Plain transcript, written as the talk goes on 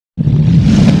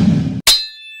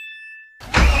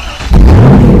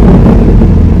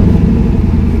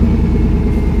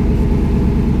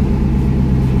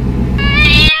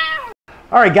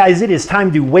Alright guys, it is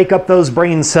time to wake up those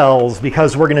brain cells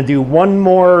because we're going to do one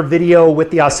more video with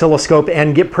the oscilloscope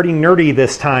and get pretty nerdy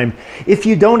this time. If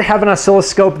you don't have an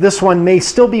oscilloscope, this one may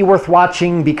still be worth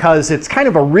watching because it's kind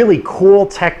of a really cool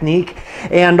technique,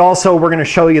 and also we're going to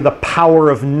show you the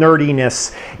power of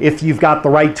nerdiness if you've got the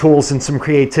right tools and some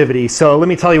creativity. So let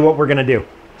me tell you what we're going to do.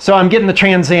 So I'm getting the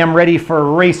Trans Am ready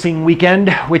for racing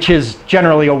weekend, which is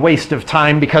generally a waste of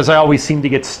time because I always seem to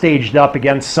get staged up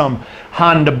against some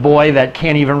Honda boy that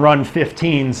can't even run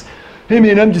 15s. Hey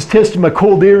man, I'm just testing my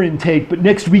cold air intake, but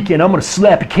next weekend I'm gonna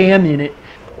slap a cam in it.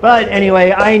 But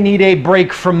anyway, I need a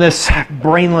break from this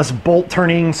brainless bolt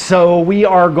turning, so we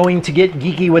are going to get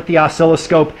geeky with the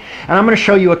oscilloscope, and I'm going to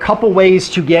show you a couple ways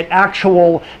to get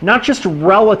actual, not just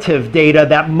relative data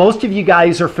that most of you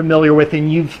guys are familiar with,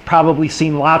 and you've probably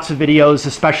seen lots of videos,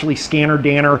 especially Scanner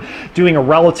Danner, doing a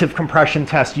relative compression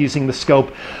test using the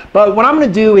scope. But what I'm going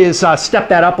to do is step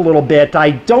that up a little bit.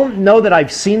 I don't know that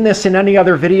I've seen this in any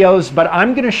other videos, but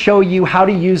I'm going to show you how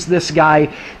to use this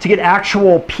guy to get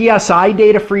actual PSI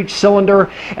data for each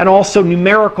cylinder and also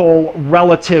numerical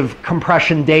relative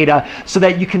compression data so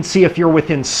that you can see if you're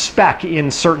within spec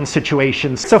in certain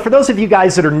situations. So for those of you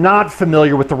guys that are not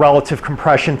familiar with the relative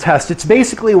compression test, it's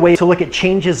basically a way to look at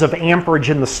changes of amperage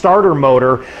in the starter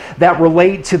motor that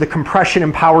relate to the compression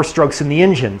and power strokes in the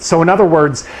engine. So in other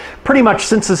words, pretty much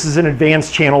since this is an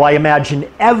advanced channel, I imagine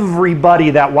everybody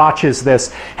that watches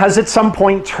this has at some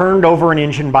point turned over an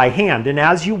engine by hand. And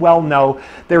as you well know,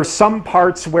 there's some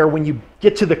parts where when you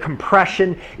get to the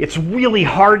compression, it's really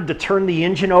hard to turn the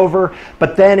engine over,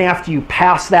 but then after you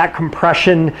pass that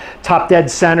compression top dead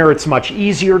center, it's much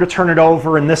easier to turn it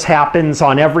over, and this happens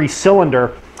on every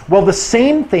cylinder. Well, the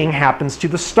same thing happens to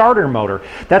the starter motor.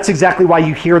 That's exactly why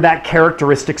you hear that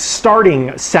characteristic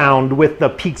starting sound with the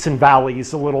peaks and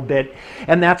valleys a little bit,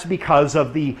 and that's because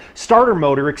of the starter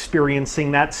motor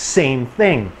experiencing that same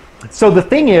thing. So the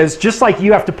thing is, just like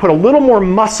you have to put a little more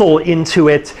muscle into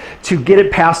it to get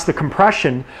it past the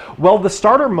compression, well, the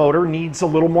starter motor needs a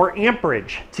little more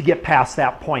amperage to get past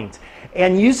that point.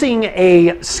 And using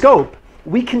a scope,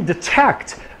 we can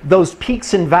detect those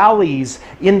peaks and valleys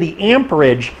in the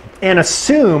amperage and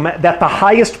assume that the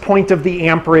highest point of the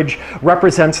amperage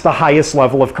represents the highest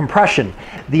level of compression.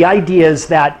 The idea is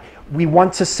that we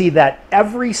want to see that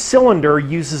every cylinder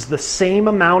uses the same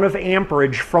amount of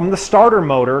amperage from the starter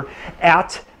motor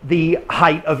at the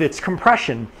height of its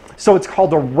compression. So it's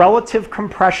called a relative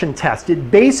compression test. It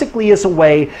basically is a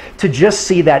way to just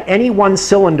see that any one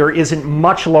cylinder isn't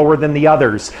much lower than the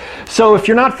others. So if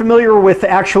you're not familiar with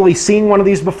actually seeing one of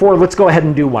these before, let's go ahead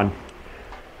and do one.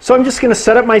 So I'm just going to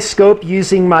set up my scope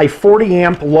using my 40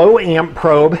 amp low amp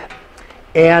probe,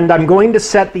 and I'm going to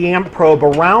set the amp probe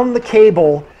around the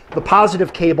cable, the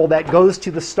positive cable that goes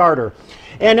to the starter.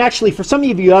 And actually, for some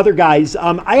of you other guys,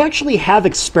 I actually have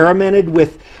experimented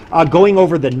with going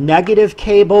over the negative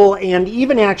cable and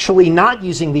even actually not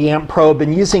using the amp probe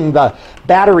and using the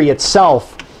battery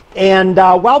itself. And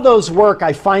while those work,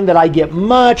 I find that I get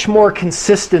much more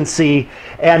consistency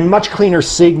and much cleaner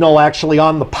signal actually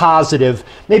on the positive.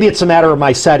 Maybe it's a matter of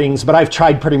my settings, but I've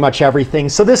tried pretty much everything.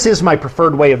 So this is my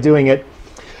preferred way of doing it.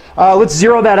 Let's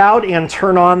zero that out and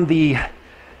turn on the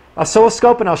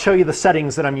oscilloscope, and I'll show you the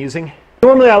settings that I'm using.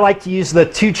 Normally I like to use the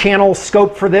 2-channel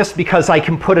scope for this because I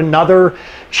can put another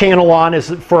channel on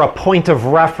as for a point of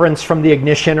reference from the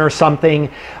ignition or something,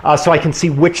 so I can see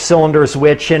which cylinder is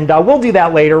which, and we'll do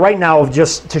that later. Right now,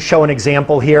 just to show an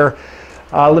example here,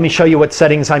 let me show you what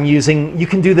settings I'm using. You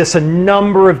can do this a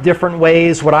number of different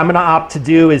ways. What I'm going to opt to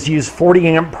do is use 40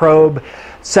 amp probe,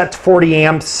 set to 40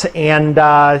 amps, and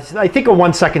I think a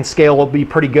 1-second scale will be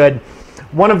pretty good.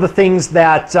 One of the things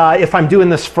that, if I'm doing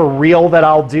this for real, that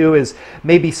I'll do is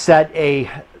maybe set a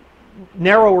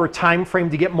narrower time frame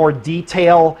to get more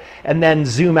detail and then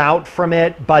zoom out from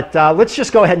it. But let's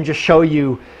just go ahead and just show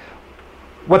you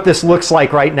what this looks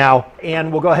like right now.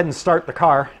 And we'll go ahead and start the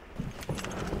car.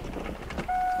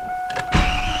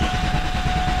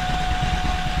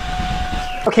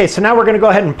 Okay, so now we're going to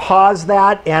go ahead and pause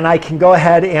that, and I can go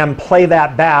ahead and play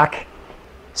that back.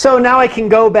 So now I can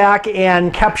go back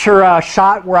and capture a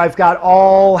shot where I've got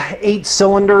all 8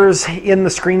 cylinders in the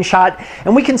screenshot,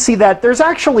 and we can see that there's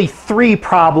actually 3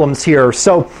 problems here.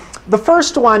 So the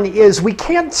first one is we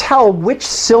can't tell which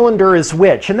cylinder is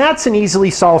which, and that's an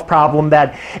easily solved problem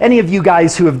that any of you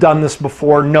guys who have done this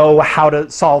before know how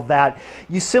to solve that.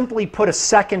 You simply put a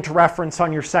second reference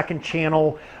on your second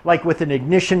channel, like with an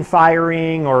ignition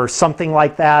firing or something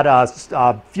like that,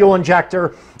 a fuel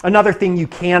injector, Another thing you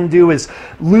can do is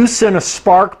loosen a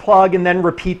spark plug and then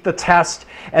repeat the test,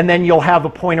 and then you'll have a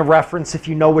point of reference if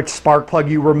you know which spark plug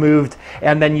you removed,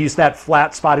 and then use that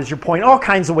flat spot as your point. All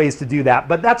kinds of ways to do that,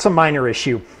 but that's a minor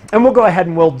issue. And we'll go ahead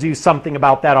and we'll do something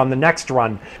about that on the next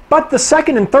run. But the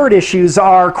second and third issues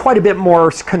are quite a bit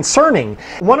more concerning.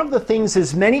 One of the things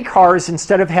is many cars,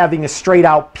 instead of having a straight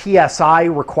out PSI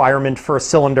requirement for a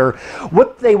cylinder,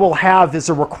 what they will have is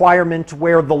a requirement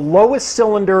where the lowest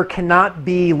cylinder cannot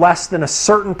be less than a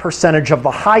certain percentage of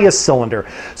the highest cylinder.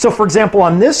 So for example,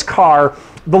 on this car,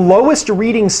 the lowest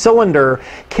reading cylinder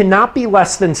cannot be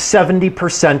less than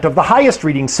 70% of the highest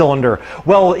reading cylinder.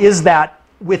 Well, is that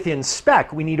within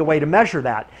spec? We need a way to measure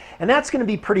that. And that's going to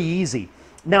be pretty easy.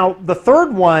 Now, the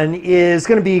third one is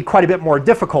going to be quite a bit more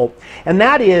difficult, and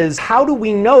that is, how do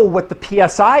we know what the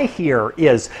PSI here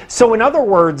is? So in other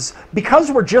words, because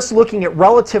we're just looking at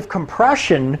relative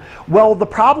compression, well, the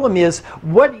problem is,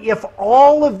 what if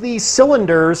all of these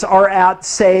cylinders are at,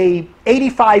 say,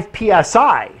 85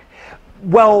 PSI?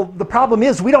 Well, the problem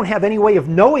is we don't have any way of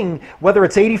knowing whether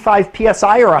it's 85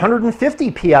 PSI or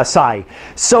 150 PSI.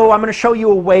 So I'm going to show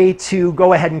you a way to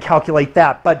go ahead and calculate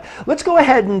that. But let's go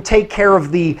ahead and take care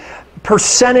of the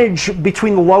percentage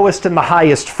between the lowest and the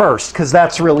highest first, because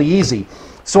that's really easy.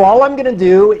 So all I'm going to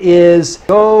do is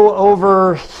go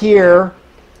over here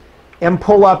and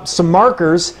pull up some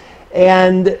markers,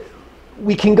 and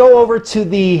we can go over to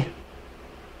the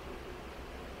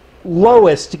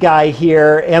lowest guy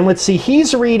here, and let's see,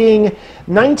 he's reading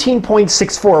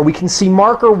 19.64. We can see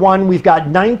marker 1, we've got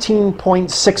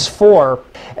 19.64,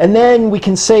 and then we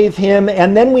can save him,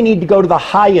 and then we need to go to the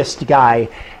highest guy,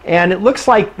 and it looks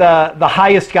like the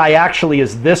highest guy actually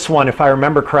is this one, if I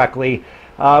remember correctly.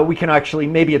 We can actually,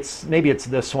 maybe it's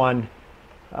this one.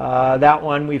 That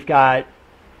one we've got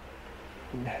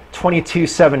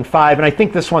 22.75, and I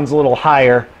think this one's a little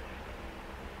higher.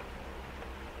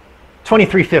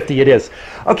 2350 it is.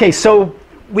 Okay, so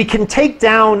we can take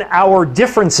down our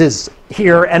differences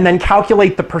here and then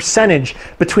calculate the percentage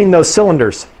between those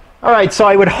cylinders. All right, so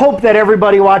I would hope that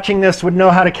everybody watching this would know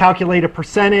how to calculate a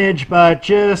percentage, but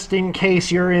just in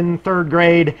case you're in third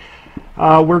grade,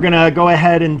 we're gonna go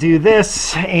ahead and do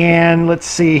this, and let's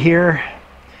see here.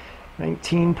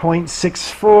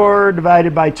 19.64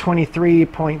 divided by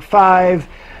 23.5,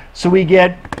 so we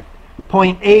get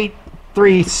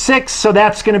 0.836, so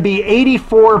that's going to be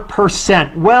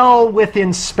 84%, well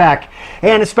within spec,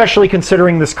 and especially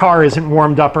considering this car isn't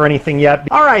warmed up or anything yet.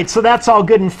 All right, so that's all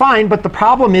good and fine, but the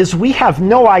problem is we have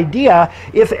no idea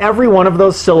if every one of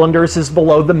those cylinders is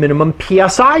below the minimum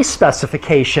PSI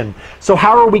specification. So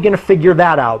how are we going to figure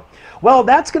that out? Well,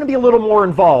 that's going to be a little more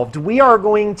involved. We are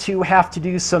going to have to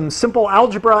do some simple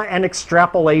algebra and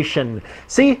extrapolation.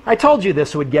 See, I told you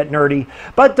this would get nerdy,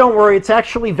 but don't worry, it's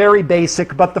actually very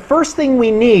basic. But the first thing we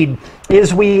need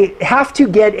is we have to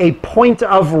get a point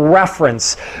of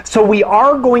reference. So we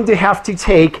are going to have to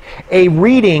take a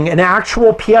reading, an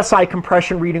actual PSI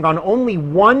compression reading on only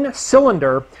one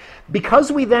cylinder.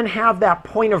 Because we then have that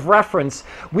point of reference,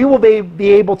 we will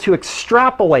be able to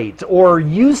extrapolate or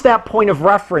use that point of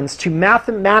reference to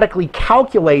mathematically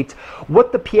calculate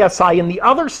what the PSI in the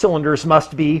other cylinders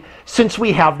must be, since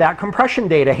we have that compression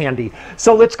data handy.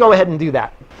 So let's go ahead and do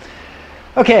that.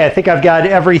 Okay, I think I've got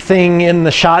everything in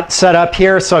the shot set up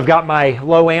here. So I've got my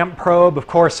low amp probe, of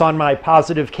course, on my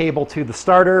positive cable to the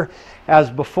starter, as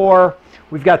before.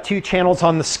 We've got 2 channels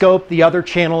on the scope. The other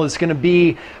channel is going to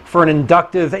be for an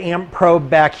inductive amp probe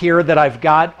back here that I've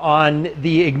got on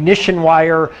the ignition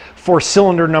wire for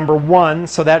cylinder number 1.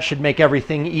 So that should make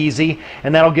everything easy.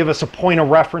 And that'll give us a point of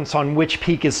reference on which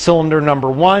peak is cylinder number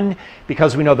 1.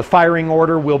 Because we know the firing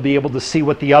order, we'll be able to see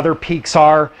what the other peaks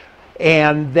are.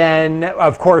 And then,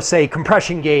 of course, a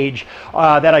compression gauge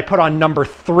that I put on number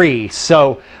 3.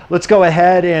 So let's go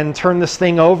ahead and turn this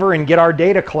thing over and get our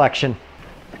data collection.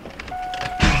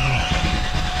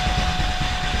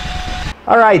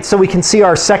 All right, so we can see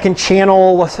our second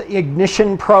channel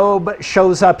ignition probe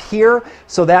shows up here.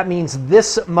 So that means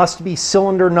this must be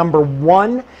cylinder number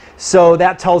 1. So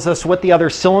that tells us what the other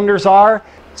cylinders are.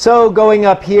 So going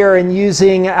up here and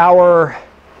using our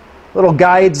little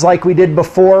guides like we did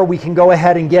before, we can go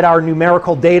ahead and get our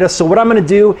numerical data. So what I'm going to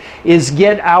do is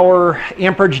get our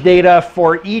amperage data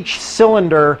for each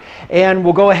cylinder, and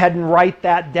we'll go ahead and write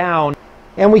that down.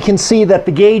 And we can see that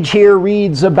the gauge here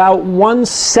reads about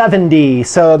 170,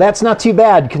 so that's not too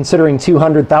bad considering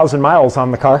 200,000 miles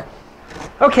on the car.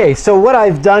 Okay, so what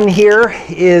I've done here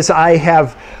is I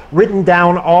have written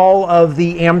down all of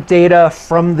the amp data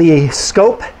from the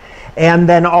scope, And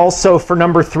then also for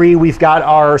number 3, we've got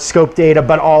our scope data,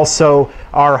 but also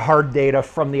our hard data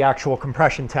from the actual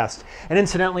compression test. And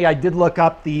incidentally, I did look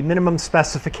up the minimum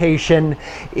specification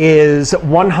is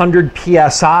 100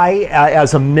 PSI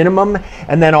as a minimum.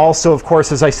 And then also, of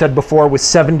course, as I said before, with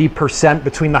 70%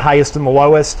 between the highest and the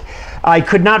lowest. I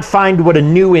could not find what a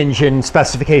new engine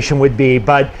specification would be,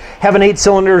 but having 8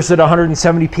 cylinders at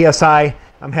 170 PSI,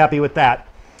 I'm happy with that.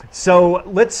 So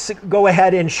let's go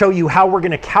ahead and show you how we're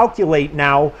going to calculate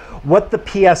now what the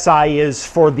PSI is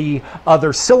for the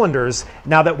other cylinders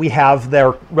now that we have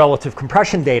their relative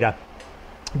compression data.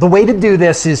 The way to do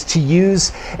this is to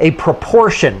use a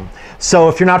proportion. So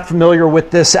if you're not familiar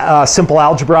with this simple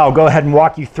algebra, I'll go ahead and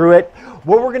walk you through it.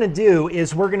 What we're going to do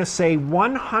is we're going to say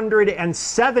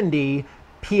 170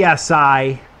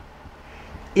 PSI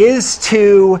is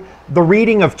to the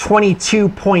reading of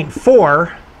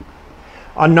 22.4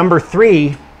 on number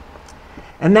 3,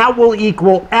 and that will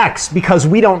equal X because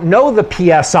we don't know the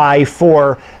PSI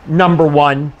for number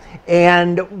 1,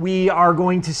 and we are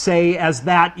going to say as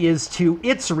that is to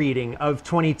its reading of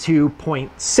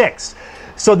 22.6.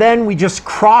 So then we just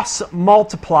cross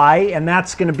multiply, and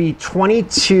that's going to be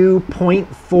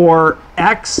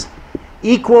 22.4X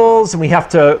equals, and we have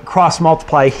to cross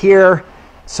multiply here.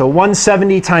 So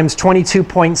 170 times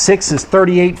 22.6 is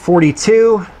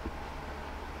 3842.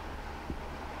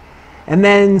 And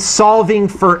then solving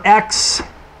for X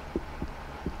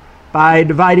by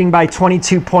dividing by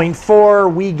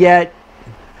 22.4, we get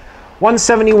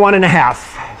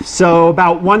 171.5. So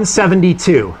about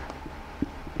 172.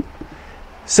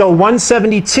 So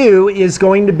 172 is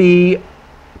going to be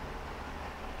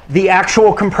the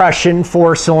actual compression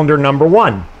for cylinder number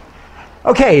 1.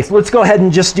 Okay, so let's go ahead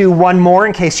and just do one more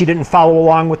in case you didn't follow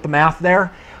along with the math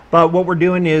there. But what we're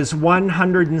doing is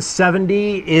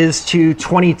 170 is to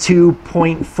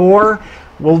 22.4.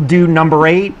 We'll do number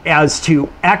 8 as to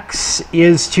X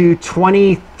is to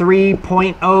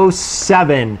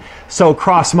 23.07. So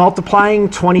cross multiplying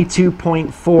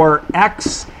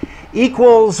 22.4X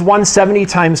equals 170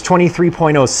 times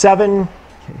 23.07.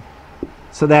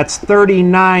 So that's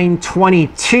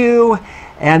 3922.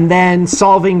 And then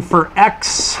solving for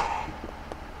X,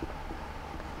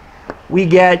 we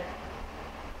get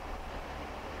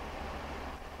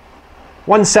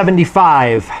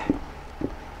 175.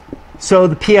 So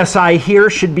the PSI here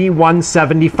should be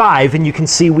 175, and you can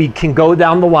see we can go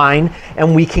down the line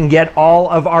and we can get all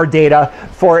of our data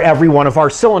for every one of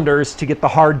our cylinders to get the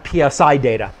hard PSI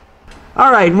data.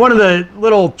 All right, one of the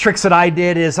little tricks that I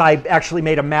did is I actually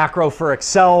made a macro for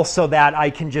Excel so that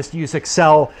I can just use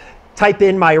Excel, type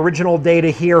in my original data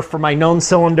here for my known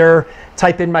cylinder,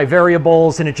 type in my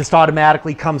variables, and it just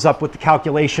automatically comes up with the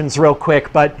calculations real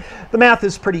quick. But the math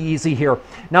is pretty easy here.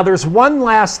 Now there's one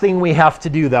last thing we have to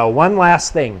do though, one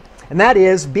last thing. And that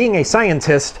is, being a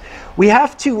scientist, we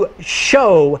have to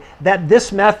show that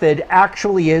this method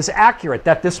actually is accurate,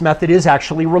 that this method is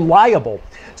actually reliable.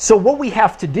 So what we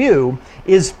have to do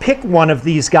is pick one of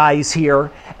these guys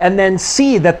here and then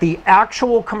see that the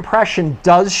actual compression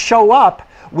does show up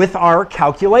with our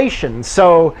calculations.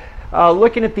 So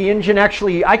looking at the engine,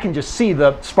 actually I can just see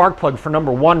the spark plug for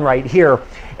number 1 right here,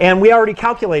 and we already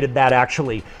calculated that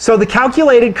actually. So the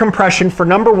calculated compression for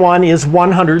number 1 is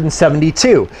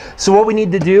 172. So what we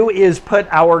need to do is put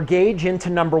our gauge into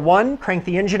number 1, crank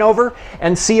the engine over,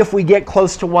 and see if we get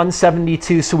close to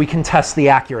 172 so we can test the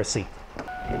accuracy.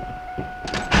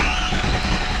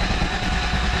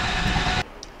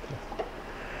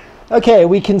 Okay,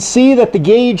 we can see that the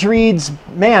gauge reads,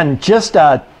 man, just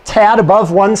a tad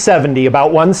above 170,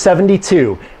 about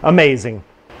 172. Amazing.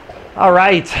 All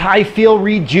right, I feel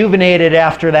rejuvenated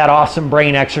after that awesome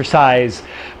brain exercise,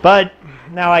 but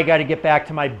now I got to get back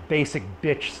to my basic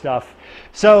bitch stuff.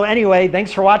 So anyway,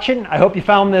 thanks for watching. I hope you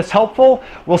found this helpful.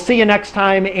 We'll see you next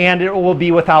time, and it will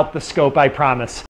be without the scope, I promise.